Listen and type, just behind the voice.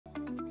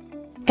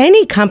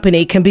Any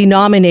company can be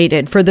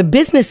nominated for the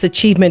Business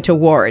Achievement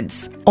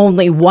Awards.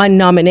 Only one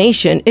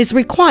nomination is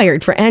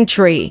required for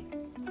entry.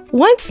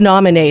 Once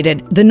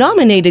nominated, the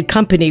nominated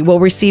company will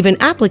receive an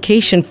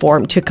application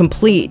form to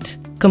complete.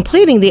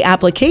 Completing the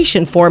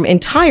application form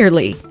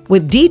entirely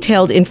with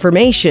detailed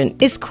information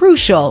is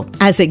crucial,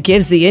 as it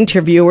gives the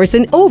interviewers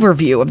an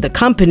overview of the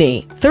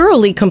company.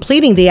 Thoroughly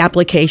completing the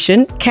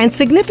application can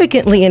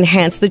significantly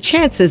enhance the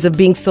chances of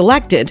being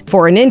selected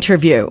for an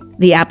interview.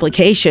 The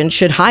application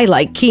should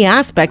highlight key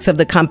aspects of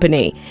the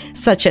company,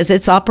 such as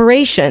its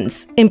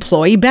operations,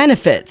 employee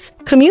benefits,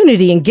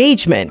 community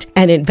engagement,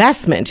 and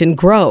investment in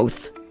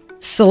growth.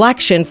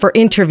 Selection for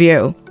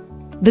interview.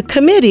 The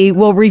committee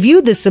will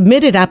review the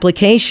submitted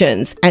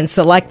applications and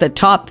select the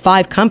top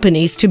 5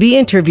 companies to be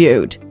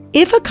interviewed.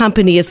 If a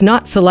company is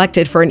not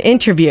selected for an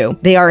interview,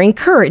 they are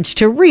encouraged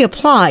to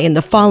reapply in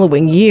the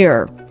following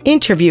year.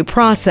 Interview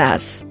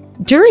process.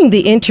 During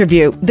the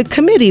interview, the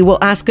committee will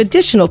ask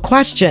additional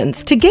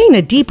questions to gain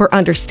a deeper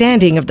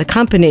understanding of the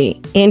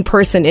company.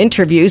 In-person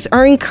interviews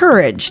are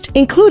encouraged,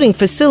 including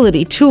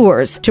facility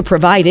tours, to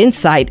provide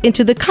insight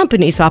into the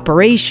company's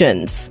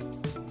operations.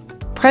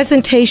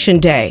 Presentation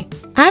day.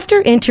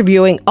 After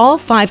interviewing all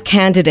 5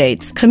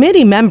 candidates,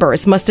 committee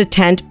members must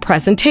attend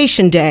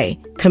presentation day.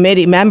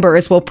 Committee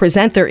members will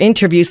present their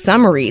interview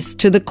summaries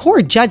to the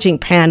core judging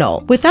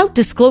panel without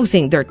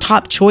disclosing their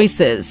top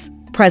choices.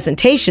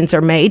 Presentations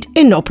are made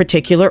in no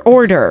particular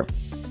order.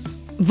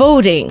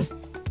 Voting.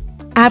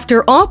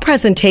 After all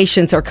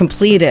presentations are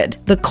completed,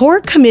 the core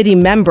committee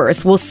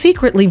members will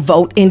secretly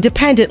vote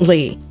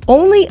independently.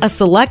 Only a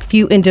select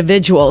few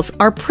individuals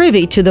are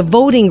privy to the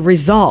voting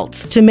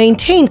results to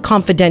maintain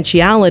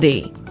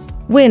confidentiality.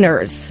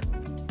 Winners.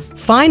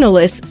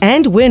 Finalists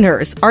and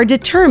winners are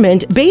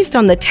determined based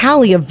on the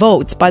tally of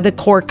votes by the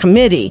core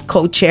committee,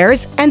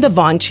 co-chairs, and the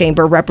Vaughan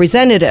Chamber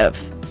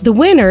representative. The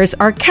winners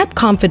are kept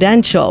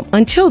confidential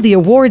until the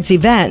awards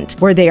event,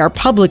 where they are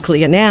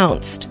publicly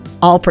announced.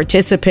 All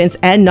participants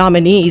and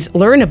nominees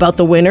learn about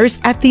the winners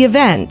at the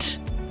event.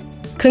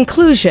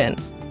 Conclusion.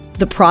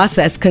 The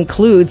process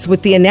concludes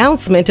with the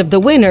announcement of the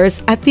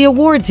winners at the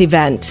awards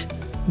event.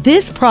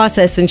 This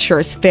process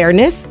ensures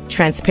fairness,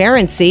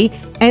 transparency,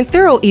 and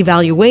thorough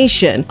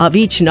evaluation of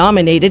each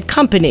nominated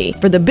company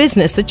for the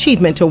Business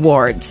Achievement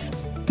Awards.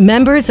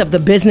 Members of the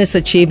Business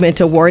Achievement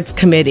Awards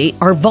Committee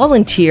are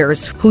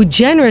volunteers who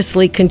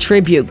generously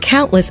contribute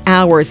countless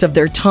hours of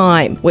their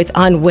time with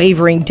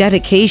unwavering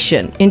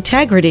dedication,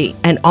 integrity,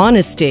 and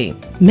honesty.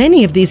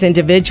 Many of these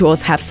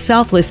individuals have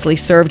selflessly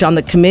served on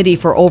the committee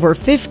for over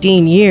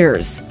 15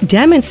 years,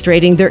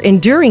 demonstrating their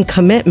enduring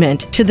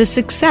commitment to the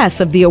success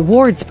of the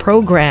awards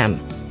program.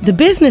 The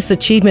Business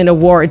Achievement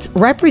Awards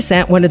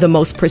represent one of the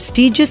most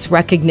prestigious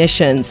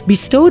recognitions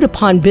bestowed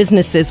upon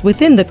businesses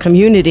within the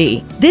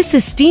community. This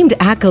esteemed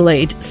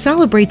accolade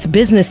celebrates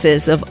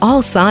businesses of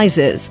all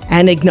sizes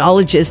and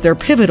acknowledges their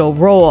pivotal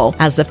role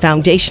as the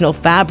foundational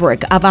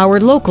fabric of our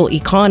local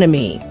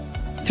economy.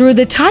 Through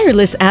the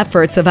tireless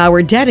efforts of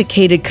our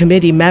dedicated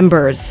committee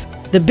members,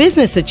 the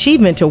Business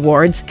Achievement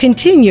Awards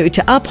continue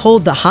to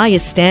uphold the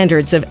highest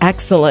standards of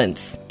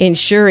excellence,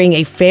 ensuring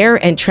a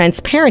fair and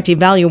transparent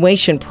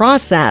evaluation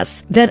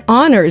process that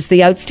honors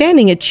the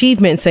outstanding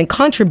achievements and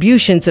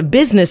contributions of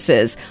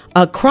businesses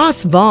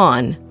across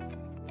Vaughan.